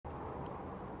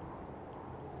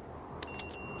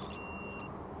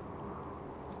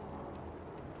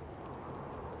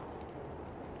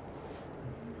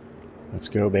Let's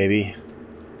go, baby.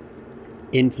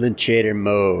 Infiltrator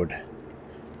mode.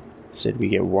 Said we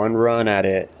get one run at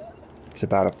it. It's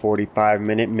about a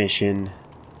 45-minute mission.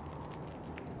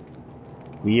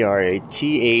 We are a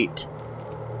T8,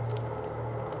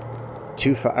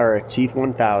 or a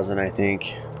T1000, I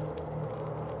think.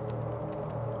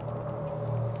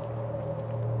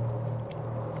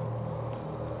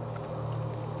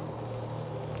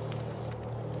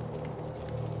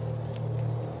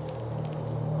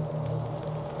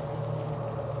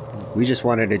 We just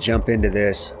wanted to jump into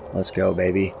this. Let's go,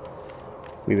 baby.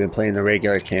 We've been playing the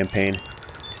regular campaign.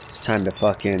 It's time to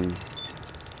fucking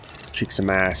kick some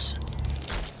ass.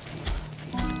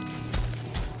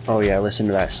 Oh yeah, listen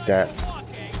to that step.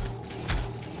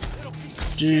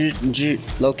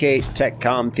 Locate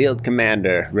TechCom Field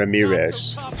Commander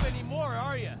Ramirez.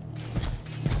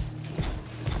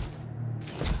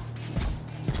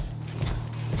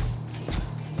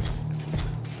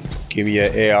 Give me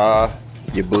your AR.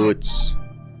 Your boots.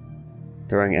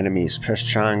 Throwing enemies. Press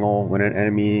triangle when an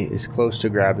enemy is close to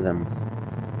grab them.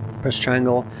 Press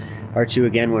triangle R2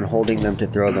 again when holding them to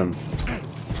throw them.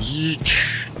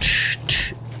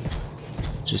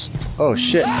 Just... oh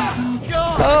shit.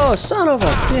 Oh, son of a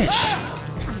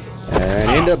bitch.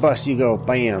 And in the bus you go.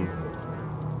 Bam.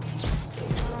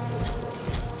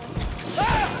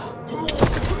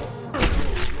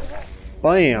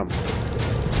 Bam.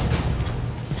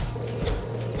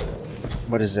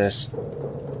 What is this?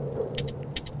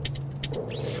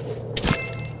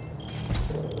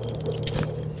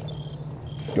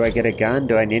 Do I get a gun?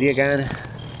 Do I need a gun?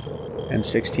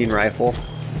 M16 rifle.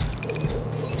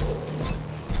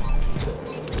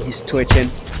 He's twitching.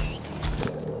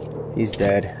 He's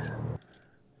dead.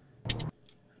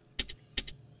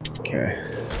 Okay.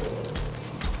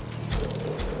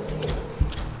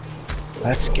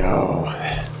 Let's go.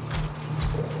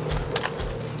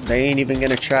 They ain't even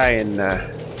gonna try and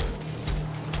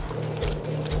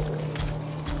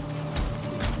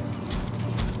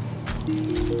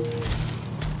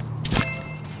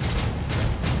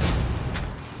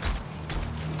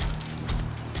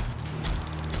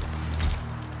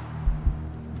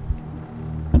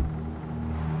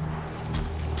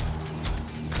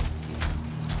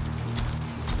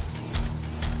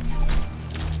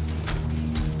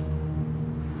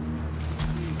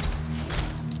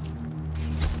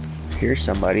hear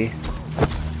somebody.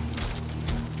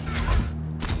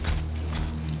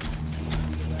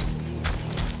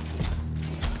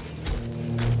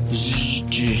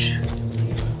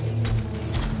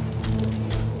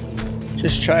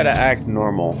 Just try to act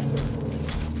normal.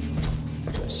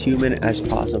 As human as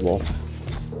possible.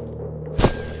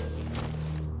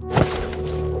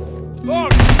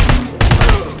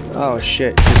 Oh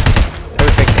shit, just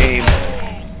perfect aim.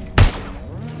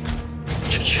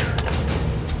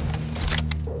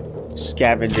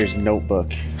 Scavenger's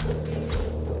notebook.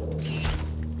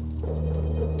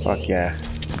 Fuck yeah.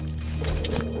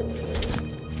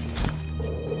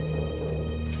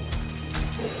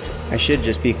 I should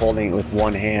just be holding it with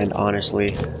one hand,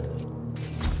 honestly.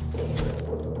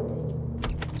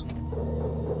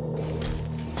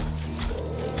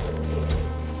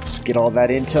 Let's get all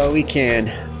that intel we can.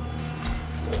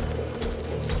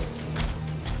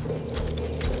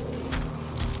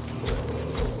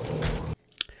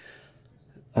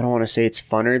 I don't want to say it's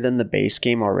funner than the base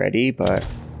game already, but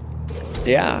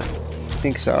yeah, I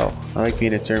think so. I like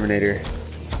being a Terminator.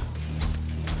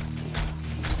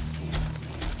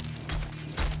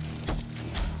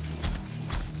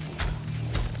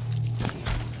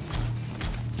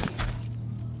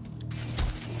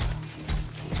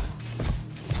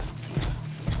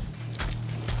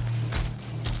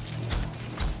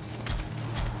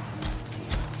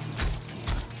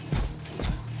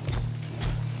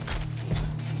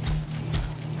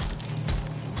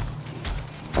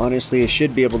 Honestly, I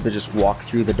should be able to just walk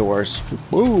through the doors.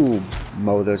 Boom!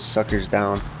 Mow those suckers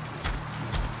down.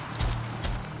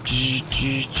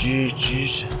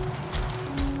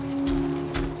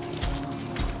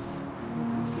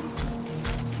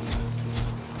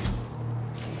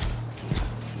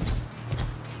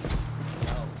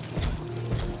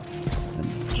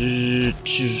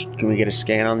 Can we get a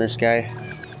scan on this guy?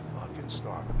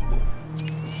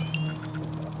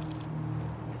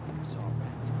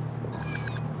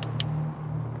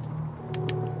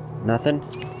 Nothing?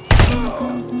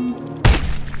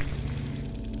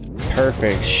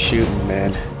 Perfect shooting,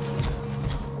 man.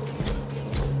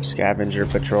 Scavenger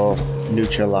patrol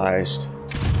neutralized.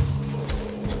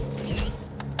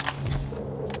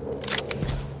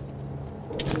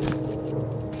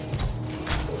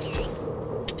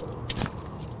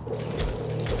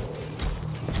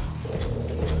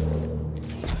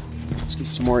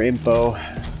 some more info.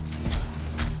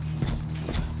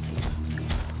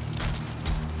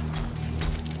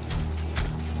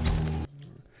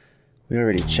 We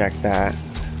already checked that.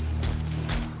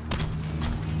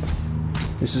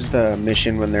 This is the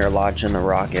mission when they're launching the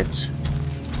rockets.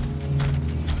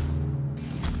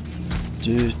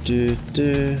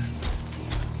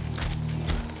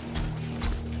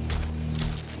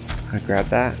 I grab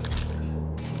that.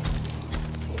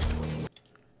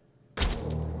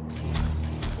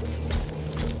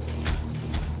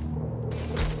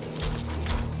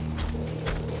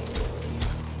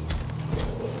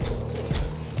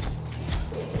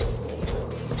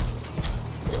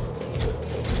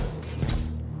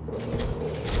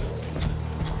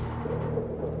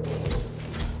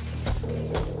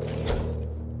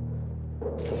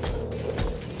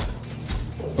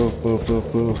 Boo, boo, boo,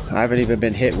 boo. I haven't even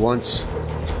been hit once.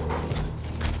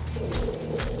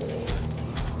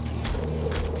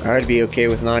 I'd be okay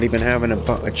with not even having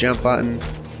a jump button,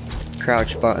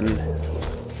 crouch button.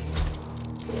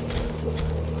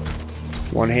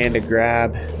 One hand to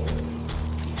grab,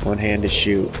 one hand to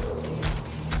shoot.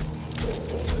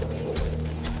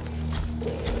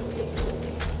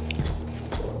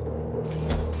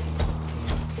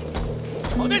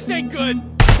 Oh, this ain't good!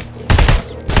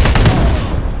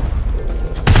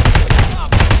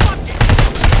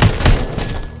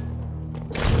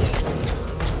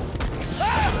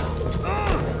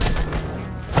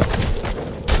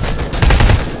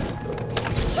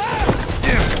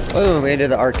 Boom, into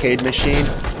the arcade machine.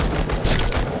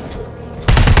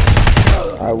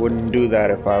 I wouldn't do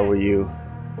that if I were you.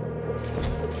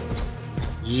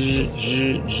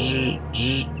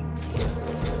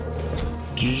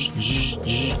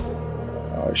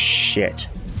 Oh shit.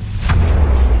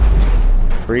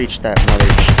 Breach that mother.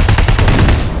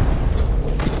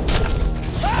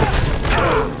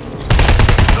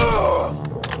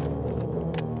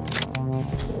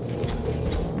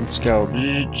 Let's go.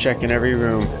 Checking every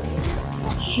room.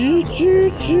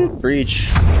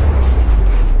 Breach.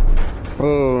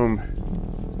 Boom.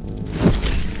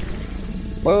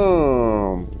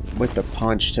 Boom. With the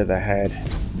punch to the head.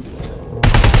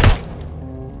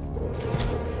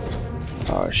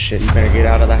 Oh shit, you better get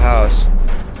out of the house.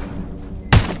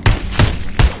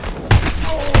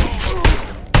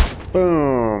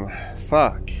 Boom.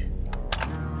 Fuck.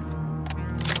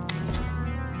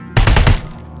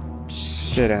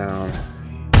 Sit down.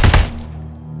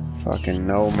 Fucking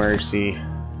no mercy.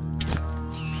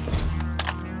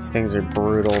 These things are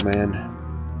brutal, man.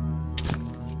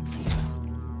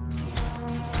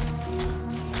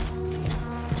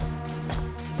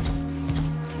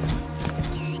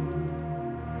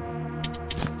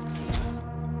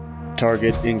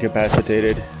 Target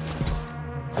incapacitated.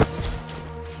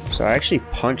 So I actually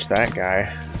punched that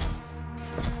guy.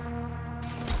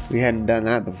 We hadn't done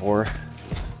that before.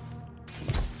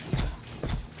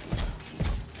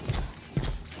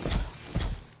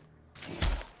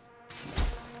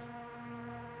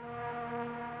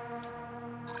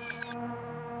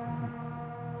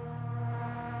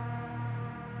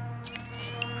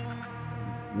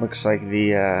 Looks like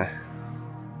a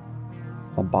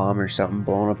bomb or something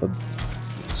blowing up a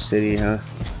city, huh?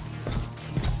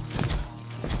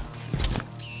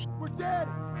 We're dead.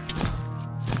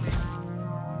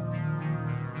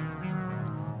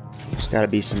 There's got to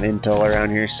be some intel around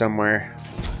here somewhere.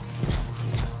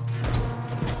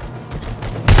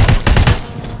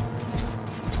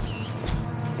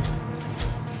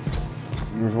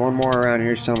 There's one more around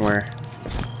here somewhere.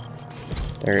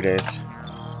 There it is.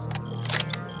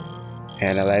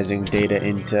 Analyzing data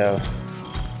intel.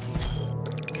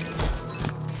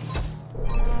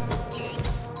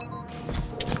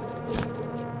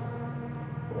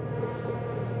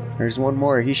 There's one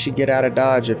more. He should get out of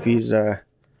Dodge if he's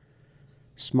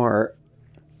smart.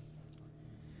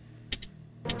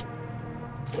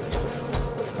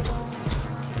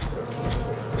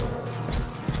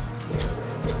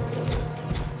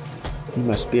 He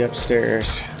must be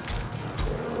upstairs.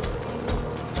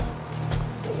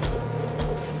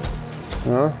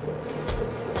 Huh?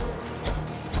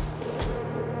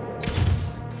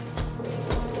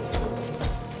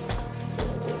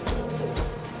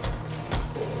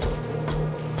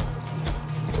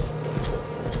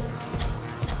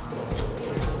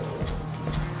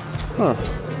 Huh.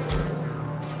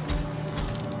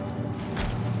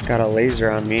 Got a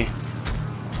laser on me.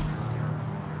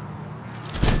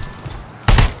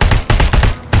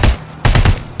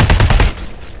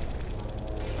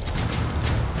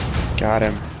 Got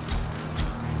him.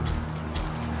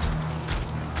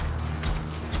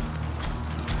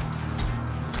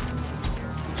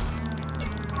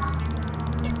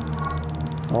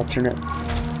 Alternate.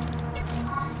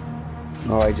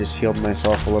 Oh, I just healed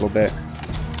myself a little bit.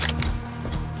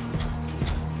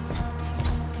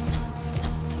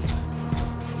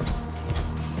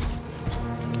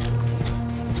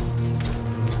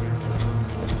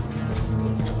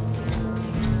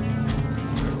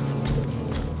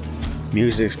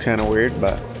 Music's kind of weird,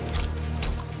 but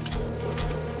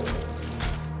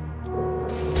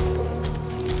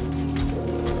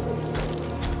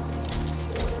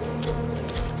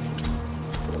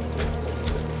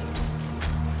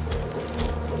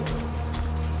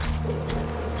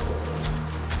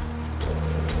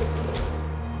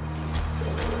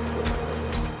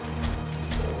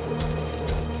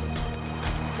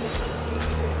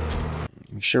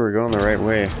make sure we're going the right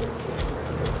way.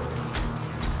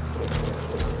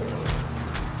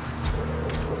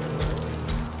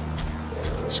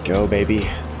 Let's go, baby.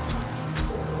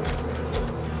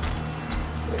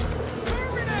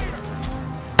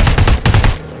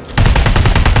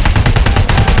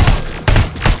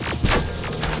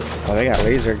 Oh, they got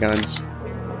laser guns.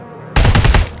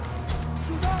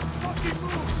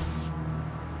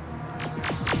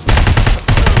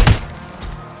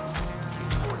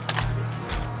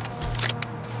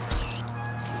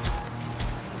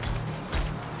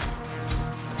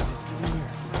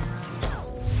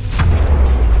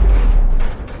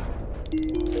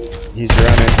 He's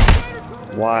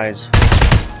running. Wise.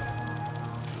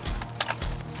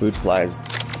 Food supplies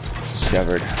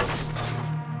discovered.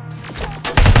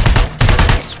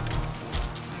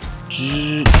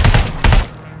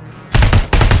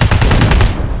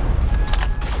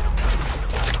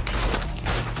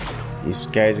 These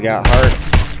guys got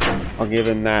heart. I'll give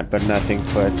him that, but nothing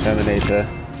for Terminator.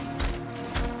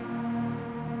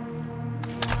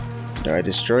 Do I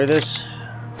destroy this?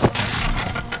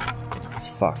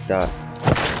 It's fucked up.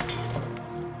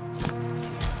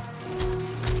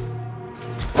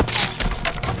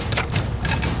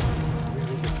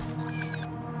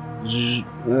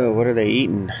 Oh, what are they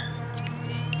eating?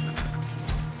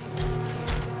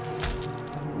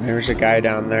 There's a guy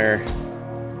down there.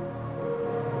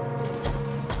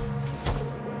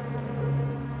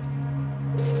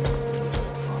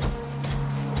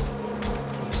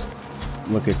 Let's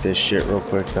look at this shit real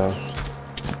quick though.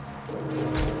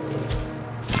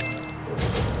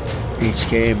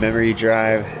 HK memory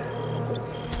drive.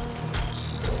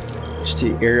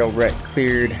 HT aerial wreck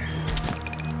cleared.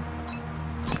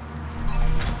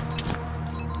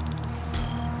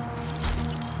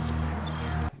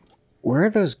 Where are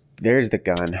those? There's the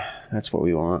gun. That's what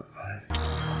we want.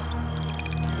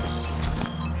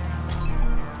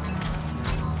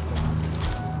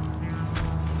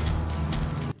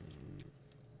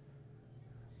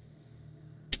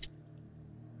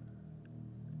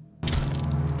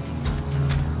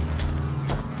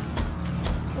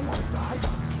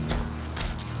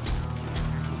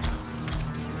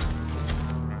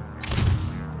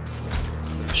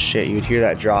 Shit, you'd hear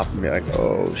that drop and be like,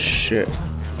 oh shit.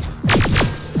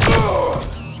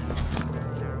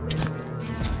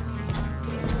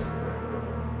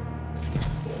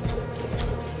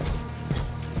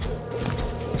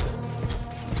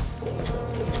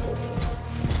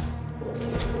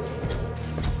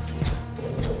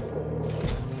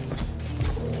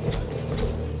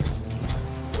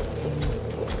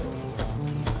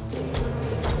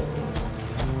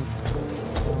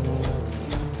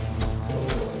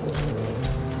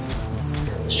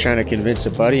 Trying to convince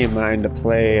a buddy of mine to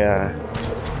play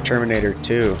Terminator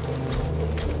 2.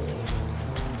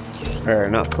 Or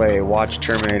not play, watch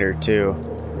Terminator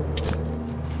 2.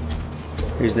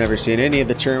 He's never seen any of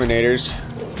the Terminators.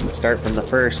 Let's start from the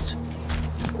first.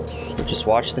 Or just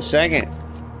watch the second.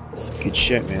 It's good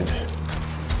shit, man.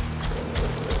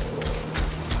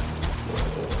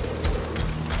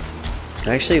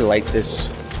 I actually like this.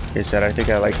 Like I said, I think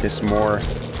I like this more.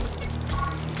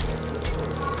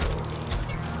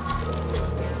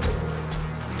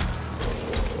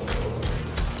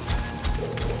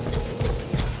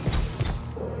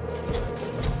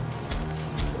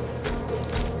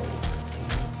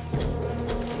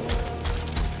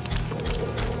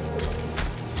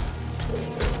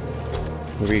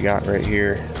 What do we got right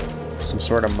here? Some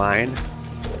sort of mine.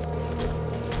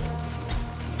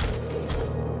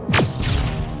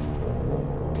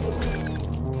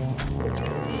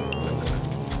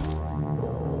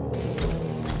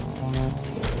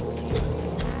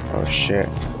 Oh shit.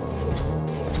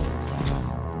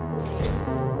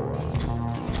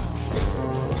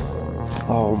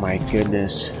 Oh my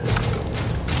goodness.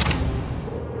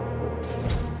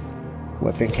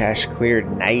 Weapon cache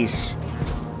cleared. Nice.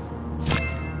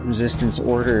 Resistance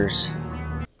orders.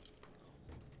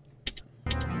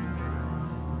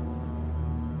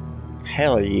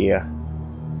 Hell yeah.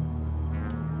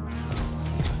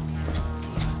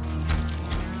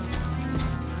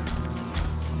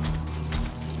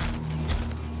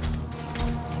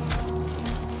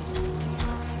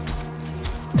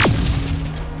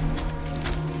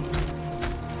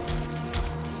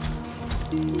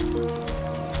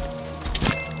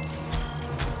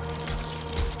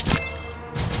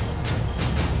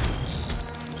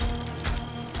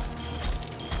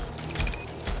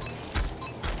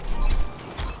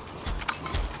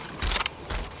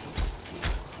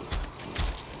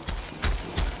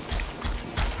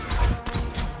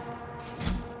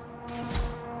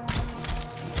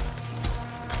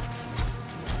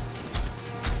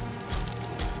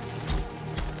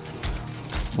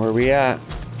 Where we at?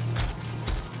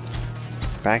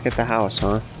 Back at the house,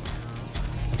 huh?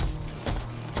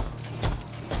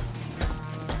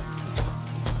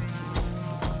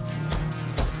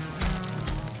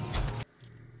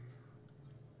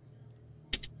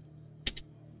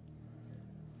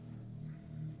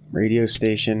 Radio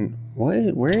station.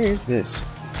 What? Where is this?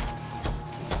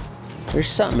 There's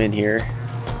something in here.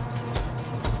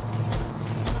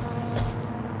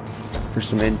 For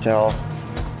some intel.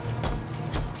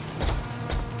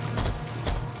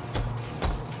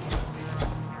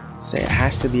 Say it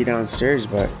has to be downstairs,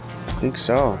 but I think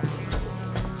so.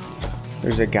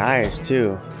 There's a guy's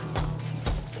too.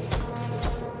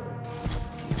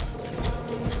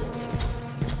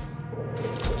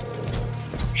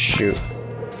 Shoot.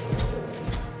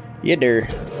 Yeah, there.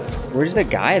 Where's the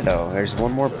guy though? There's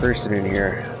one more person in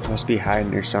here. Must be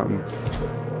hiding or something.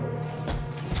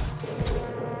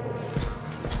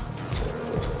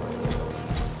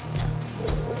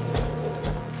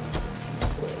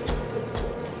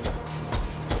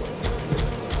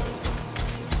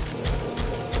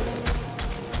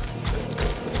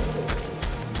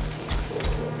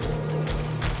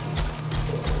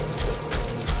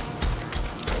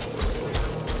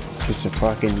 Just a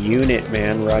fucking unit,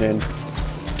 man, running.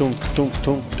 Dunk, dunk,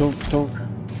 dunk, dunk, dunk.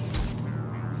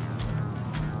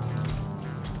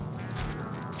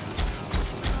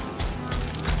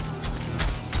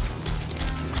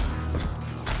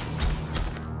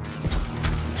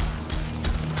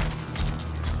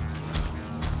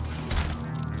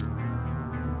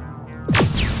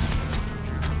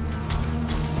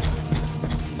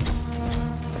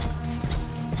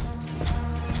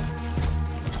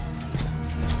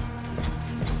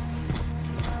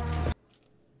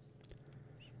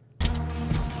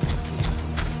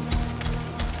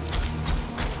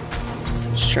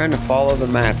 Just trying to follow the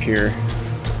map here.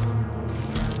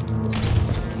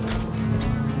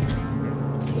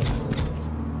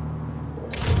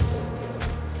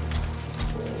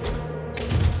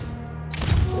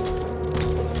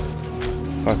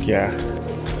 Fuck yeah.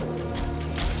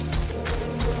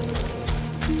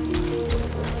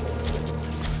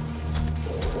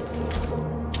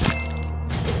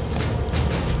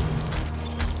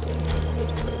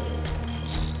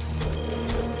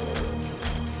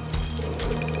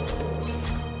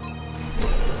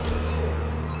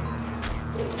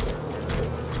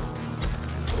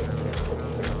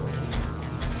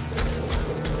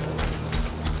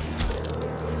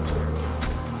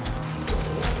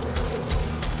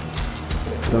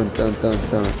 Dun dun dun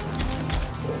dun.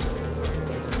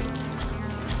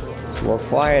 It's a little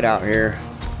quiet out here.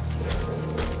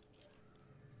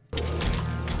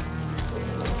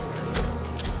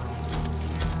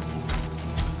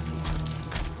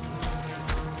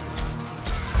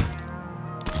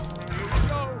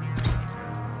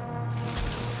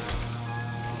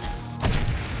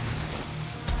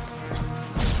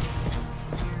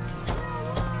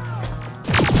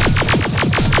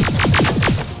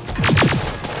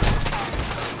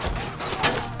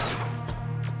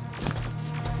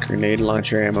 Grenade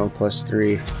launcher ammo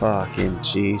 +3. Fucking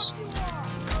jeez.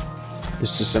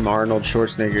 This is some Arnold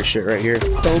Schwarzenegger shit right here.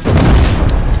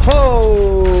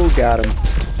 Oh, got him.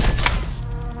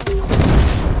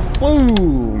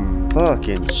 Boom.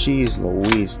 Fucking jeez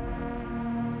Louise.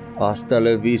 Hasta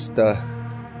la vista,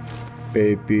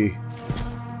 baby.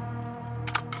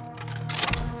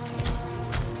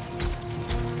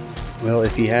 Well,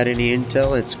 if you had any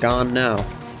intel, it's gone now.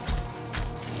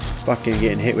 Fucking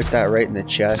getting hit with that right in the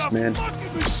chest, man.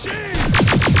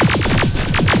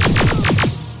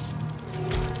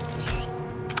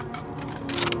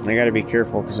 I gotta be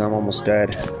careful because I'm almost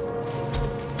dead.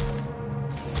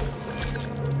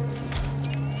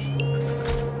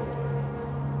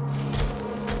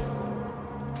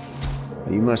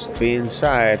 You must be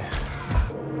inside.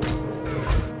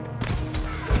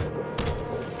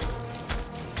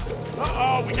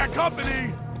 Uh-oh, we got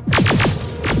company!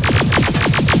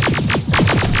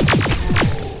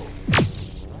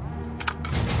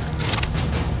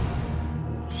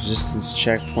 Since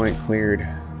checkpoint cleared.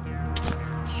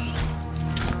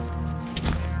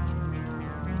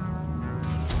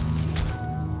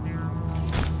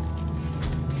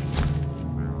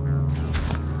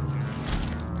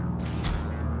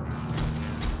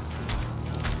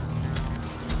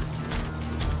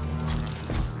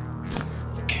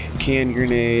 Can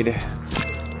grenade.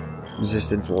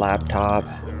 Resistance laptop.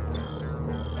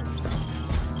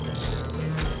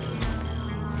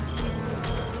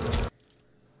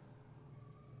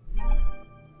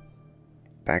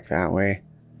 Back that way.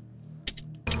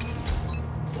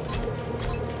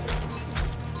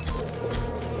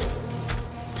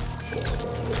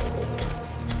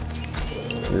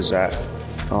 What is that?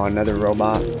 Oh, another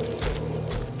robot.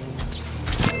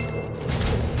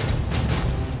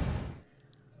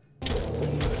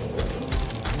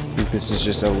 I think this is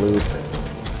just a loop.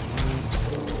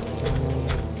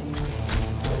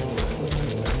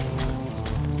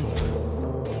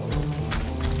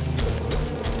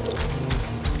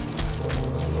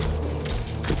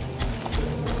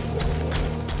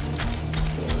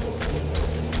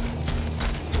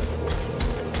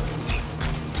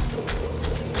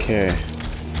 Okay.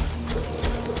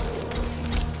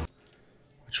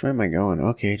 Which way am I going?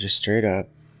 Okay, just straight up.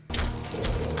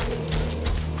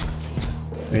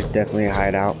 There's definitely a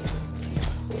hideout.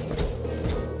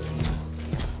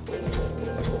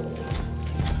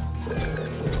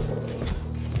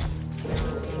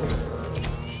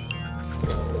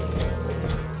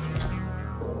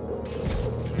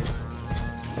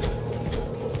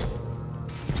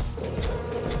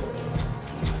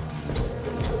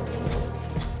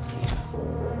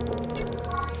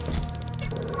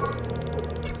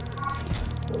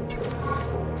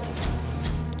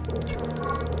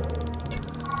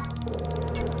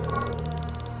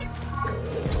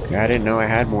 I didn't know I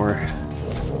had more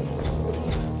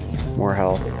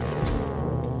health.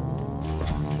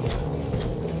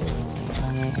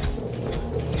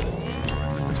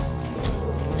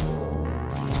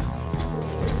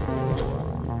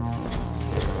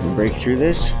 Break through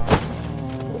this?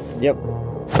 Yep.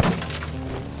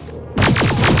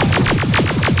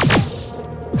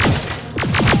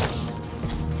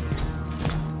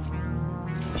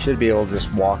 Should be able to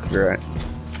just walk through it.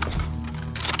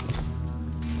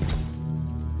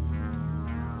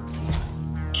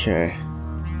 Okay.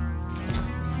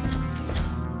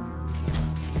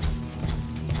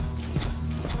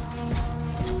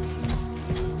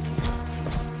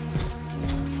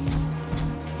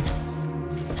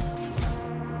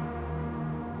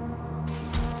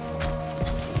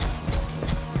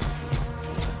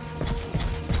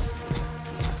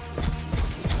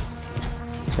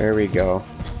 There we go.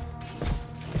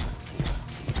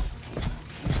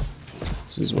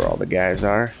 This is where all the guys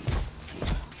are.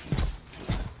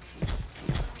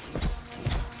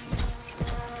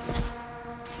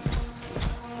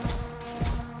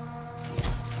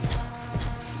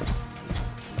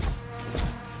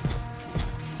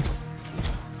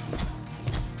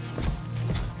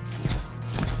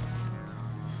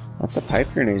 Lots of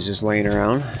pipe grenades just laying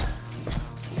around.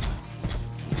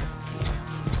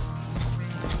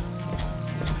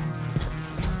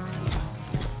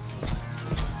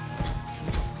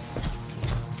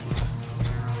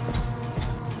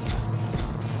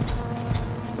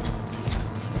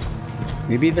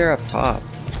 Maybe they're up top.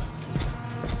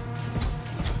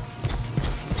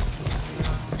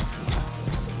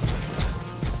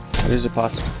 What is it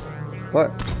possible?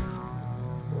 What?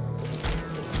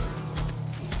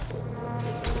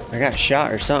 I got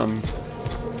shot or something.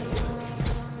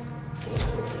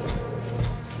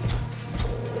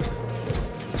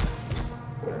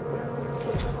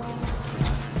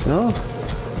 No?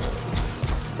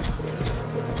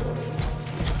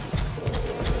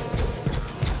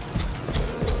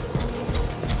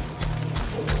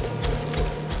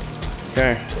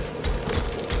 Okay.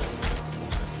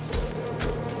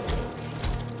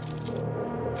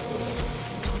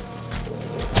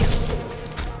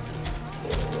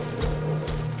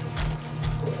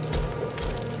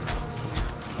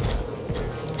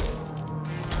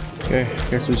 Okay,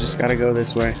 guess we just gotta go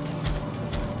this way.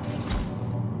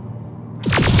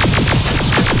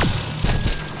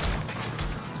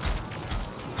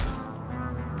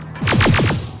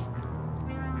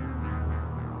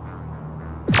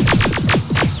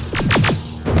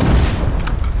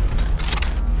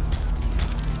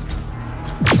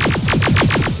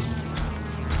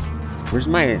 Where's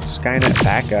my Skynet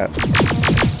backup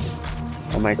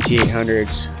on my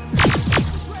T800s?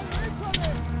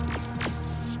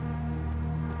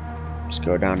 Let's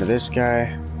go down to this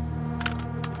guy.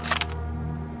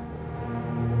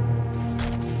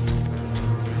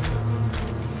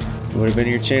 Would have been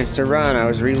your chance to run. I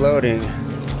was reloading.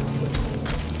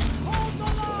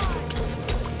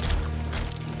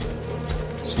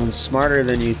 This one's smarter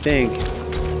than you think.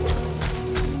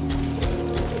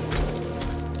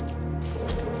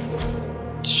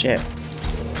 Shit.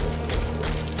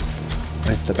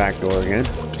 That's the back door again.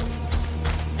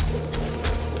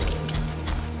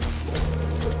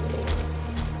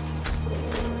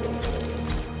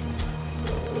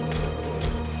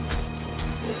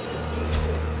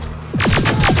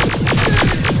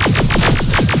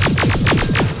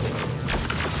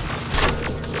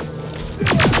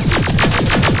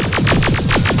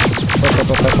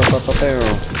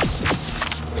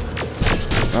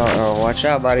 Uh-oh, watch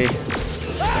out, buddy.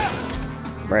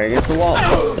 Right against the wall.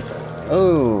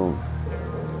 Oh.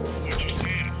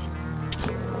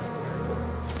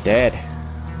 Dead.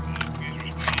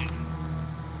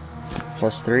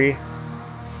 +3.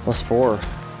 +4.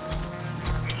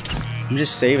 I'm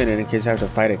just saving it in case I have to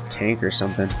fight a tank or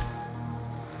something.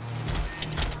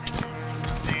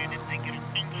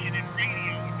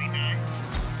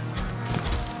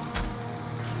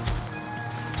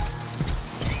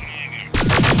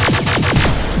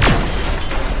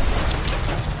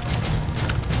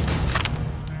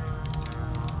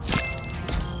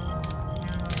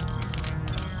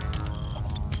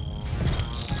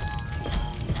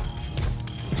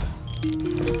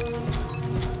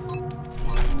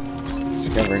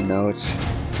 Discovering notes.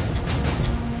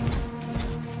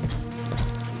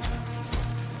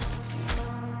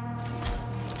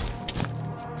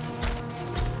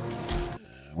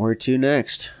 Where to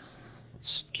next?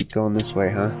 Let's keep going this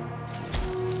way, huh?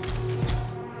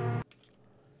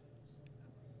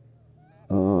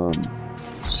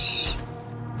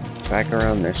 Back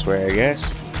around this way, I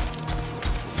guess.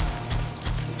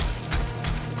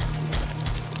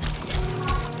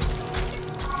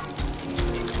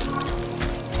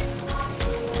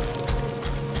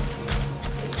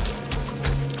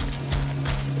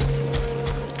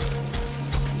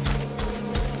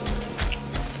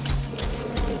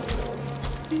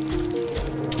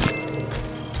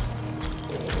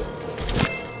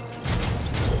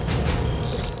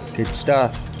 Good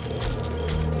stuff.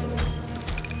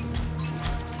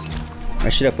 I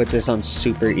should have put this on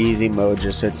super easy mode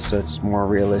just so it's more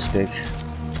realistic.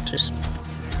 Just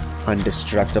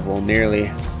undestructible,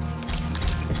 nearly.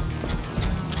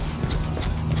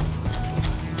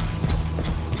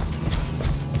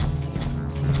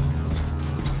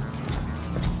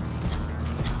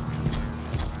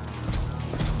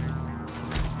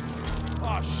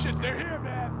 Oh shit, they're here,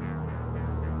 man.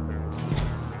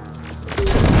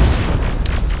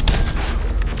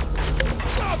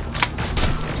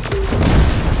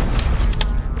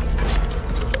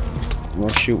 We'll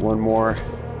shoot one more,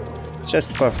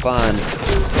 just for fun.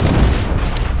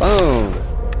 Boom!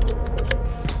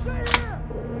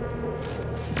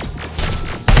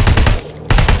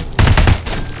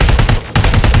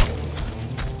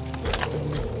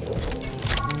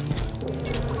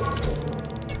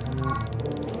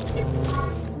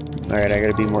 Alright, I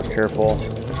gotta be more careful.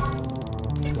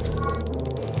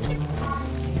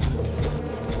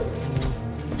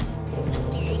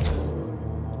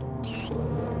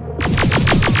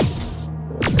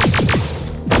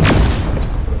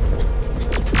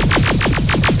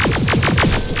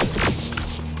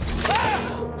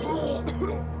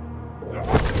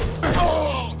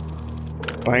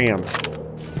 Bam.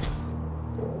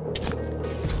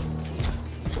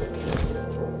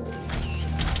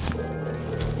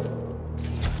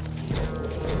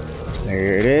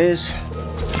 There it is.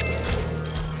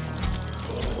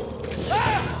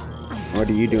 What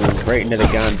are you doing? Right into the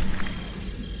gun.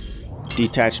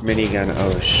 Detached minigun.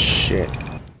 Oh shit.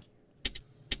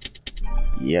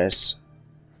 Yes.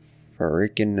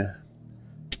 Freaking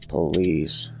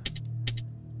police.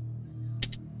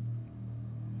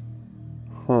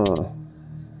 Huh.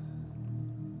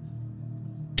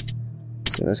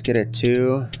 So let's get a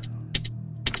 2.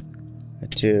 A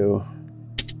 2.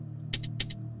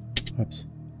 Oops.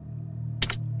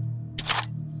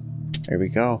 There we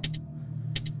go.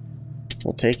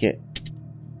 We'll take it.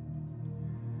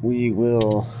 We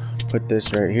will put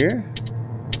this right here.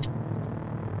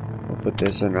 We'll put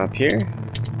this one up here.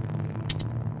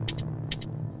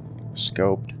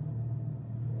 Scoped.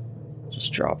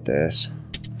 Just drop this.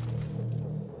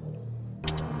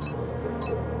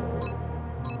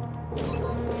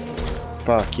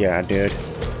 Fuck yeah, dude.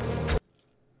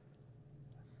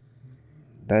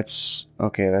 That's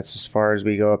okay, that's as far as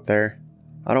we go up there.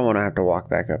 I don't want to have to walk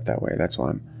back up that way, that's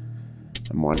why I'm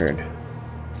wondering.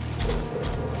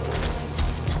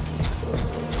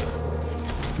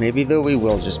 Maybe though we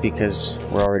will, just because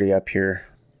we're already up here.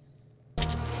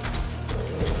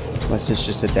 Unless it's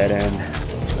just a dead end.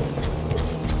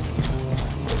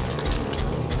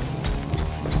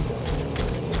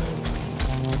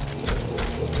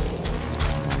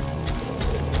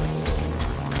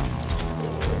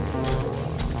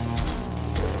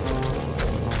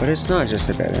 But it's not just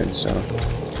a dead end, so...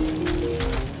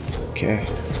 Okay,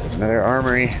 another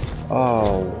armory.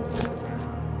 Oh.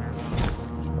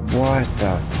 What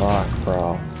the fuck,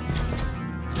 bro?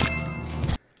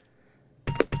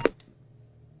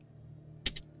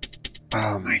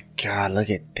 Oh my god, look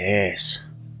at this.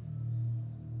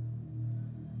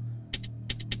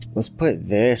 Let's put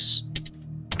this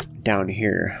down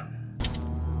here.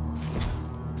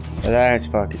 That's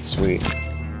fucking sweet.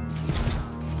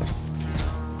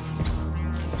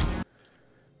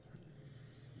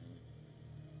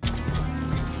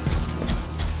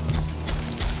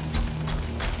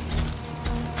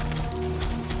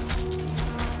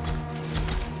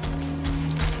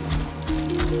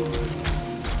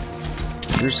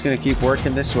 We're just gonna keep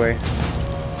working this way.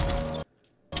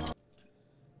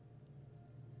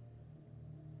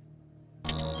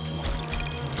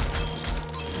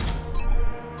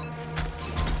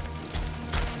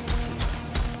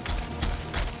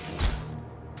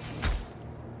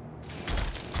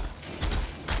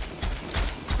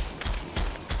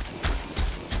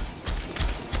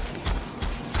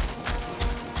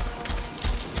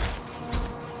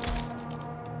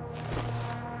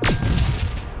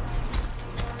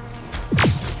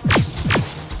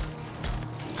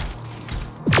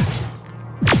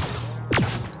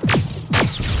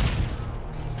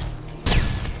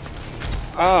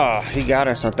 Oh, he got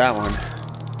us on that one.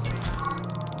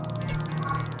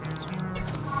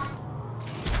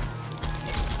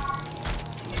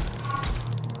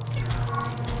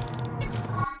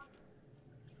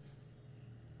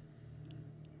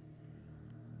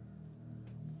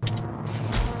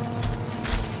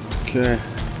 Okay,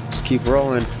 let's keep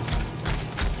rolling.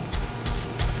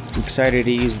 I'm excited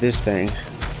to use this thing.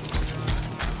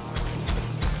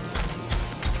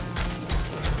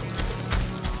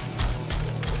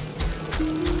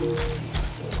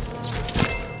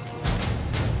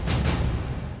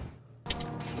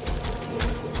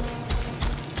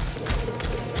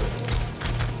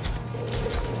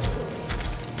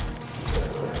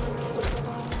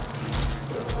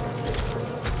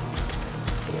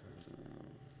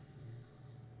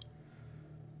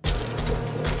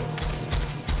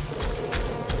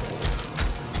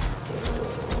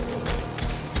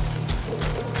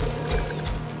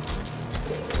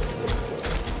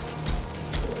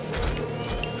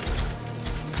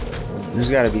 There's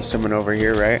got to be someone over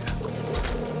here, right?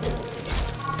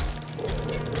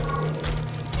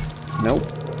 Nope.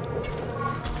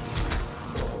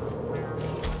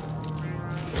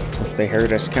 Unless they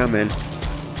heard us coming.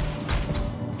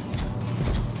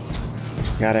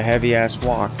 Got a heavy ass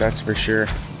walk, that's for sure.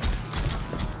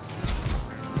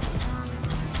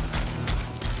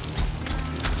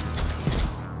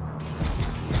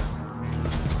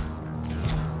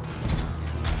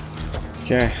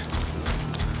 Okay.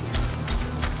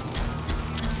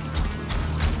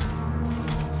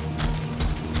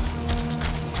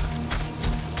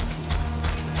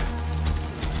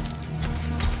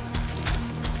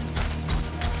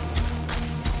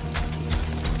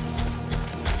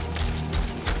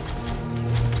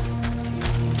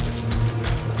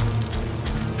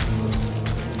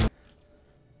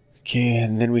 Okay,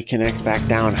 and then we connect back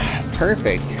down.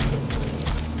 Perfect.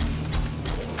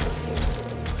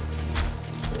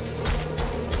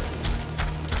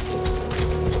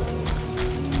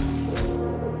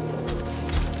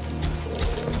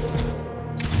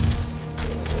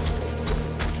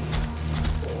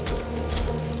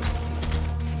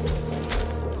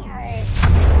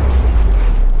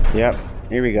 Yep,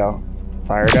 here we go.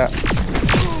 Fire it up.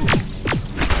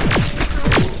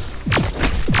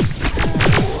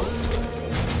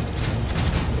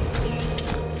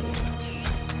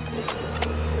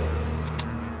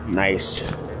 Nice.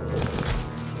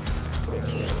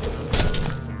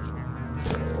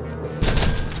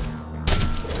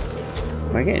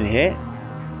 Am I getting hit?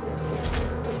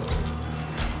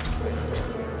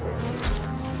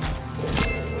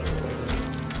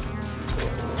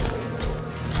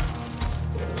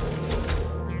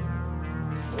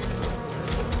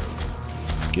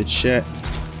 Good shit.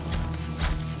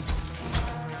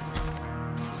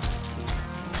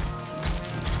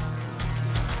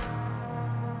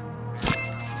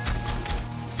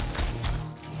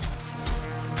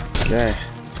 Okay.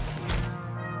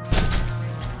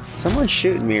 Someone's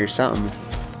shooting me or something.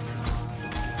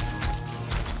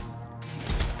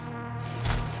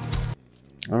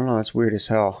 I don't know, that's weird as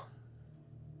hell.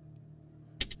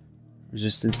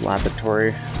 Resistance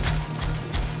laboratory.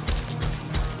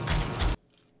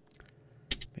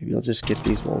 Maybe I'll just get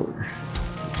these while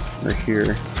we're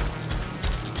here.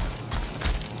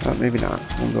 Oh, maybe not.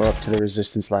 We'll go up to the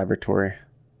resistance laboratory.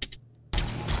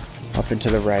 Up and to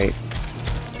the right.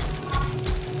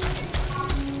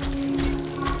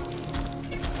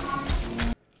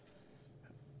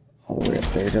 All the way up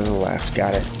there to the left.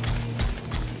 Got it.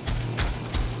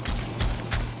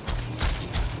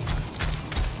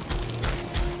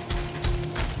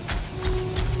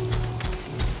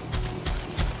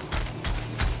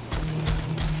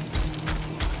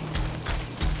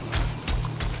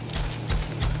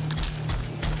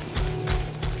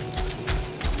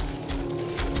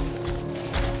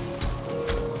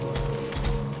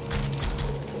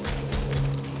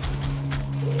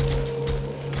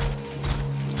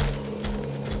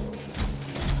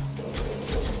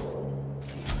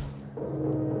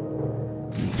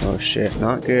 Oh shit,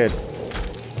 not good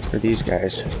for these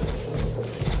guys.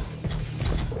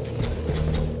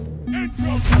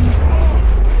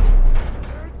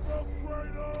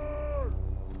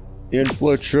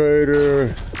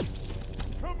 Infiltrator!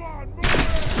 Come on, move it!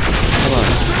 Come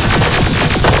on.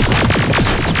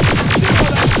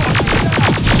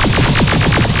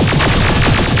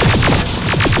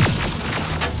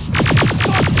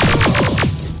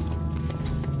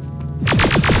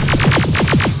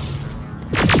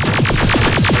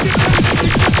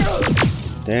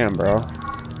 Damn, bro.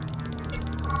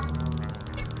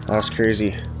 That's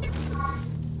crazy.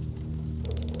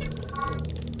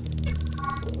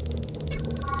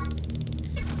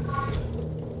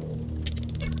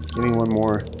 Give me one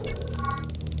more.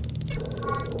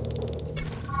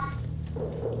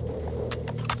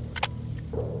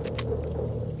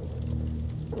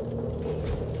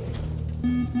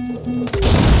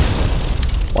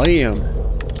 Bam!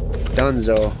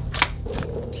 Dunzo.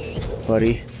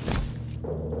 Buddy.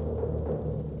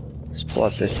 Let's pull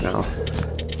up this now.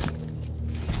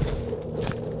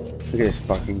 Look at this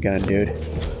fucking gun, dude.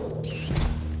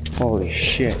 Holy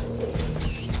shit.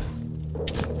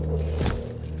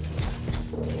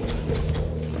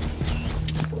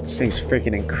 This thing's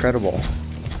freaking incredible.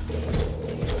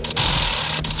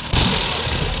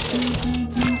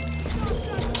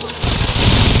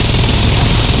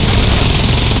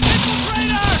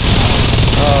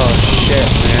 Oh shit,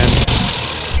 man.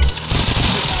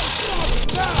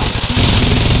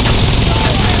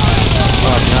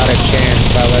 Oh, not a chance,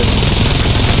 fellas.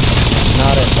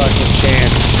 Not a fucking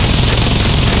chance.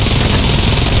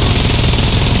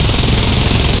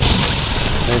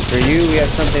 And for you, we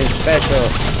have something special.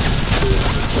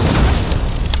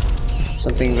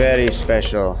 Something very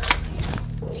special.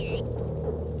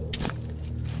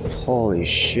 Holy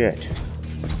shit.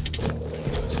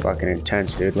 It's fucking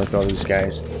intense, dude. Look at all these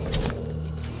guys.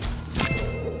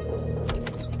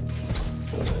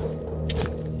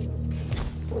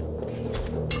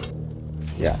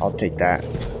 Yeah, I'll take that.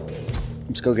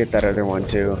 Let's go get that other one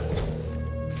too.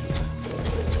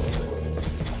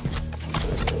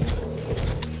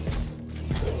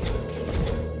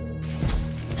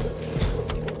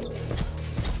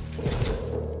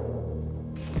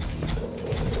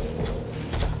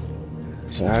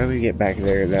 So how do we get back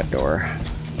there, that door?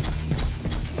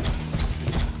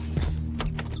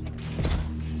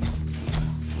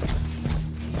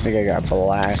 I think I got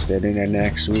blasted in there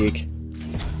next week.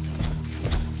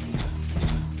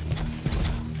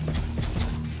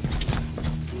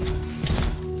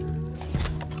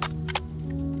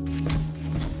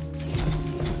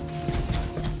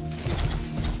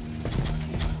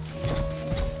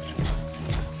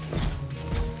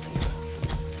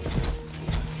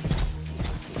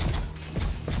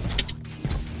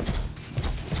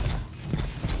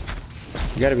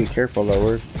 You gotta be careful though,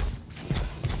 we're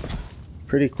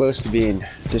pretty close to being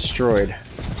destroyed.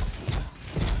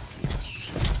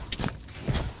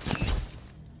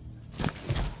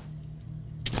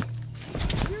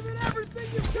 Give it everything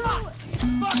you got!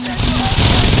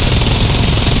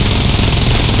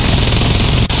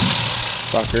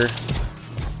 Fucker.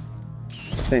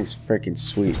 This thing's freaking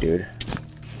sweet, dude.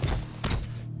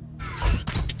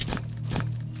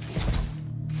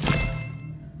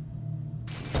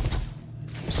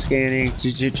 Scanning.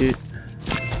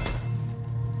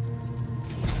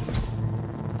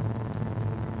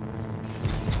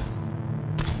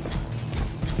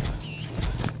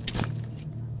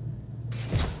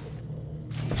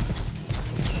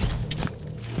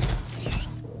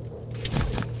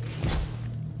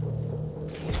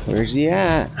 Where's he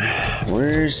at?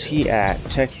 Where's he at?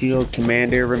 Tech Field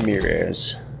Commander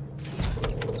Ramirez.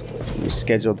 He's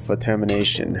scheduled for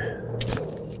termination.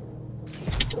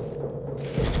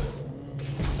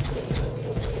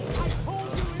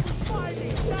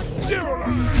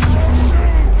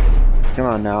 Come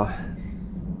on now.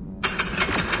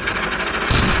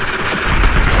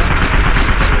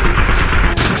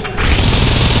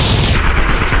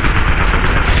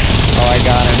 Oh, I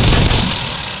got him.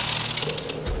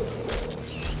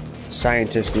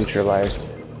 Scientist neutralized.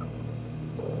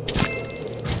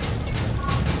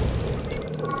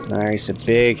 Nice, a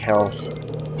big health.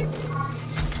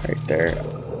 Right there.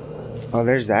 Oh,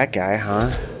 there's that guy,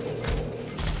 huh?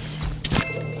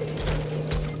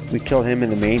 We killed him in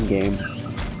the main game.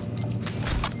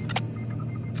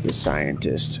 The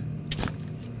scientist.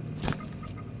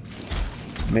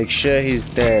 Make sure he's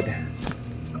dead.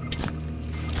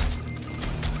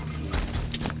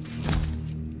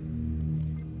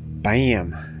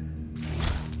 Bam.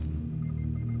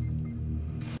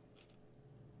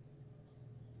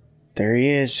 There he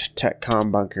is,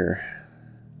 TechCom bunker.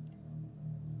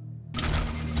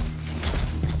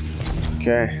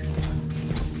 Okay.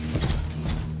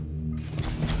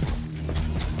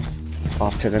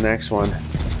 Off to the next one.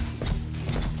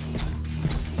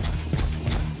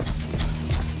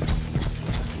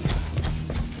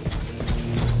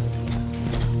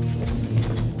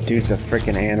 Dude's a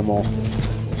freaking animal.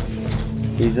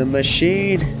 He's a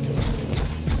machine.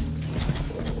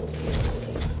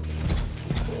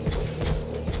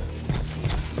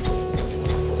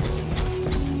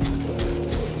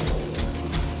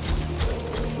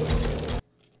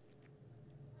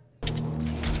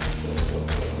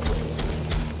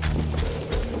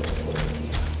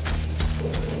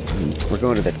 We're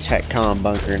going to the TechCom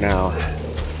bunker now.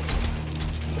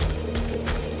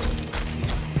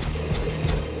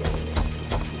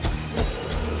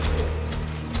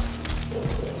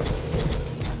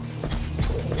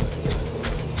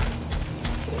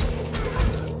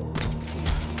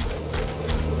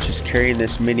 Just carrying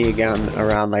this minigun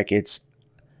around like it's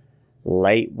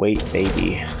lightweight,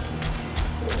 baby.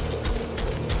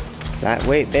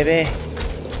 Lightweight, baby.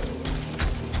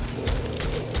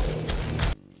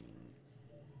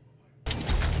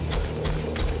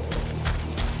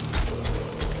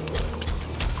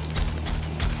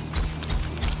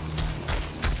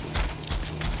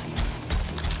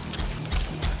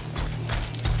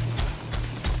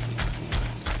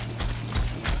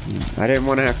 I didn't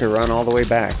want to have to run all the way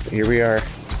back, but here we are.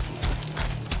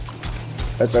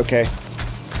 That's okay.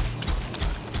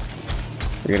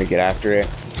 We're gonna get after it.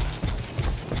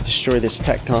 Destroy this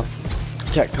TechCom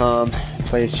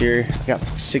place here. Got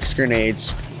 6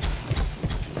 grenades. I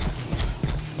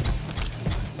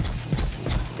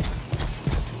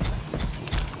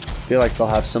feel like they'll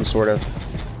have some sort of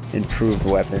improved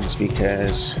weapons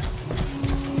because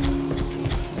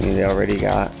I mean, they already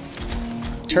got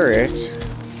turrets.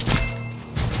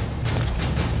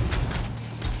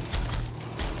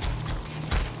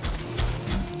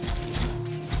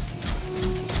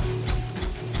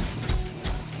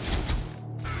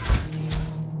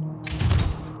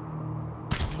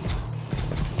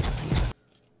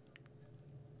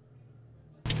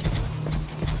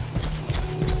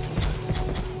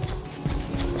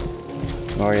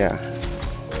 Oh yeah.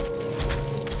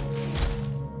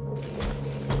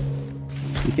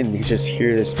 You can just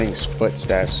hear this thing's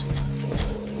footsteps.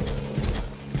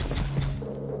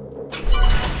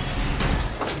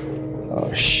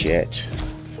 Oh shit.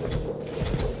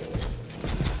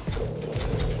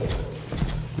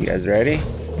 You guys ready?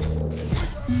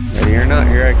 Ready or not,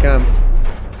 here I come.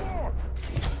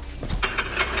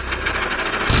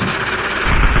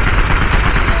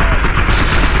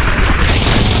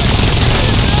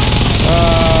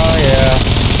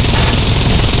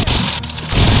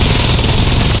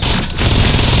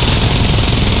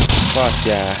 Fuck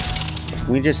yeah.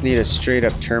 We just need a straight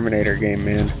up Terminator game,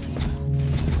 man.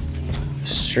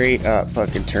 Straight up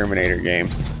fucking Terminator game.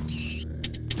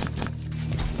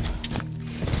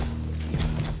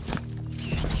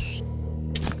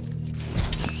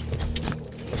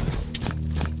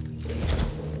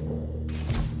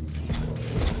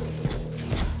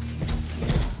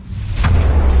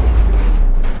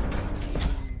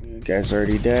 You guys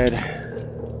already dead.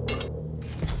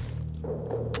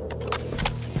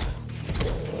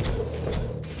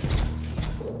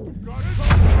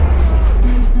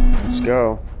 Let's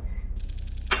go.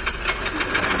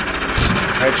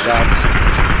 Headshots.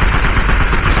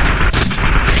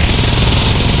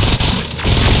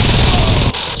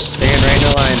 Stand right in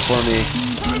the line for me.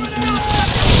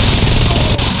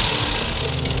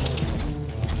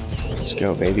 Let's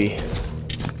go, baby.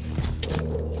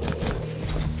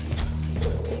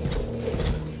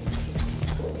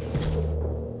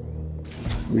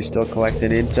 We still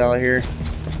collecting intel here?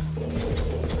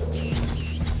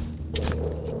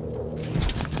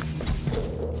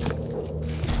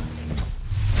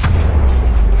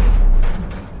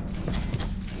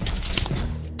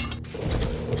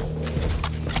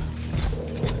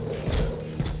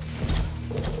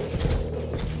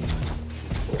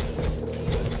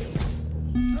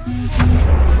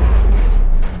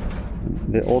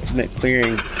 The ultimate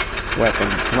clearing weapon.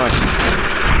 Come on.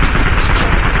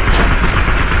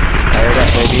 Fire it up,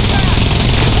 baby.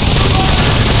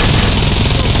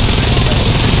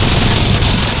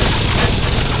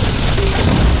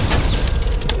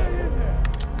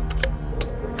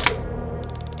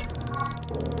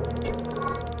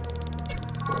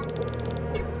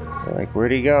 They're like,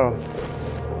 where'd he go?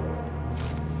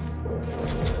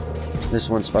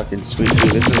 This one's fucking sweet too.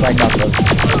 This is like off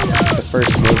the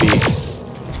first movie.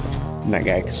 And that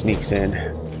guy sneaks in.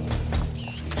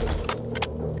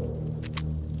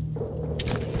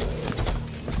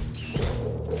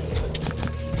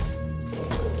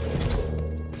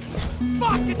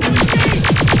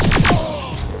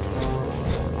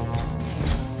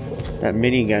 That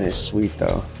minigun is sweet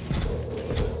though.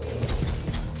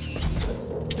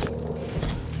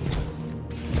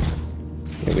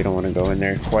 Yeah, we don't want to go in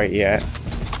there quite yet.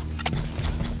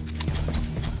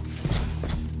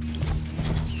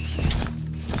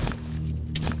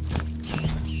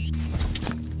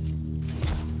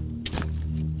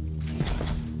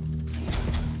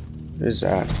 What is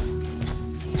that?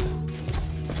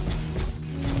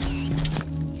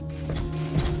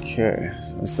 Okay,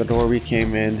 that's the door we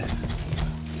came in.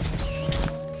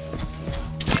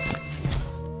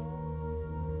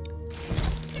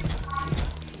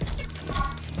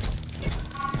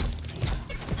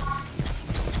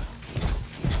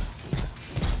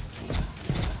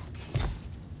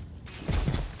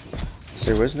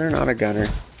 So was there not a gunner?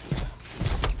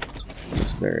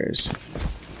 Yes, there is.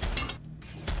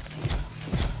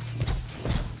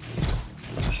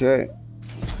 Okay.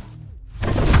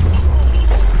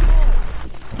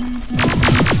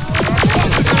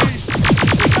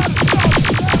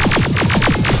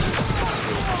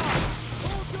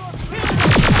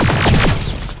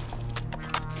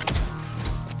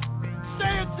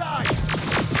 Stay inside.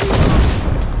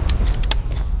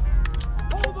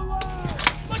 Hold the line.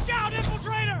 Look out,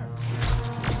 Infiltrator.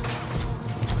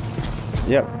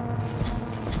 Yep.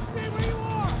 Stay where you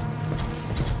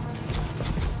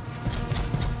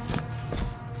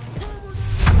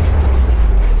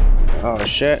are. Oh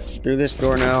shit. Through this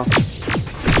door now.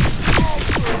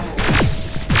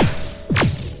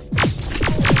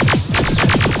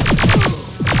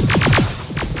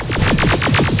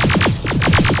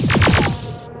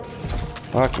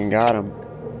 Fucking got him.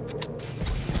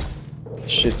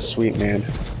 Shit's sweet, man.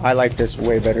 I like this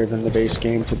way better than the base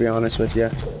game, to be honest with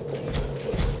you.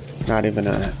 Not even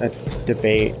a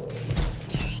debate.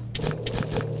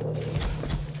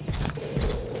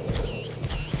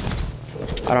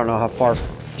 I don't know how far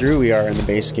through we are in the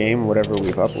base game, whatever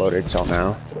we've uploaded till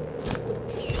now.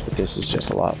 But this is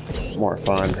just a lot more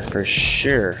fun, for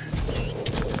sure.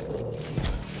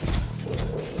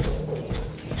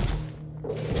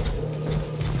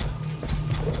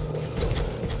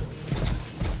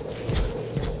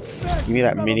 Give me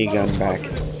that minigun back.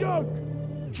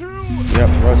 Yep,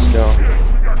 let's go.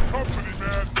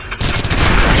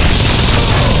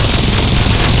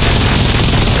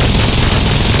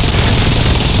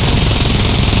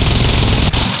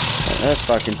 That's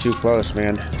fucking too close,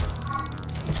 man.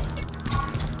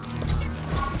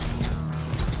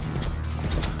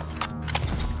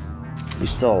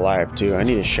 He's still alive, too. I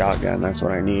need a shotgun. That's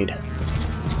what I need.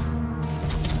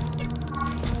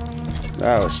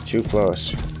 That was too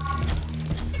close.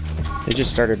 They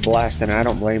just started blasting. I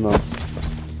don't blame them.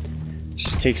 It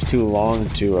just takes too long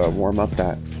to warm up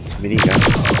that minigun.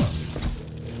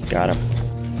 Got him.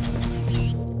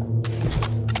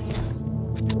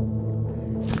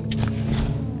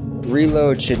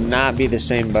 Reload should not be the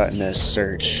same button as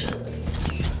search.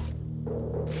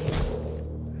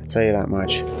 I'll tell you that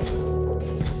much.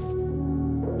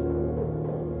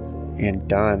 And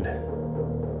done.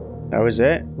 That was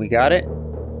it? We got it?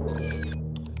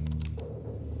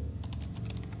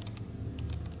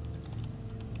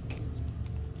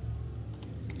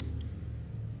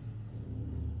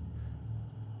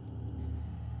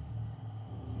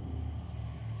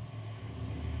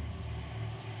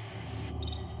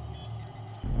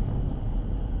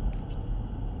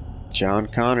 John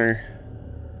Connor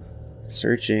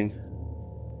searching.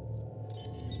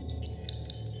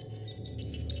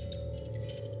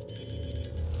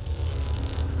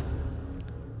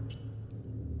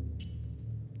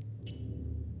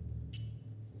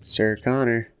 Sarah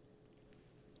Connor.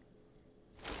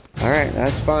 Alright,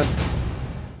 that's fun.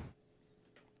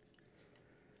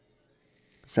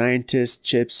 Scientist,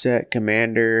 chipset,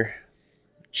 commander,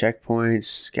 checkpoints,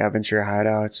 scavenger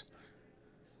hideouts.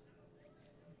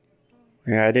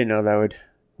 Yeah, I didn't know that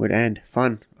would end.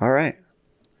 Fun. Alright.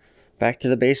 Back to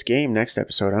the base game next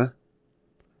episode, huh?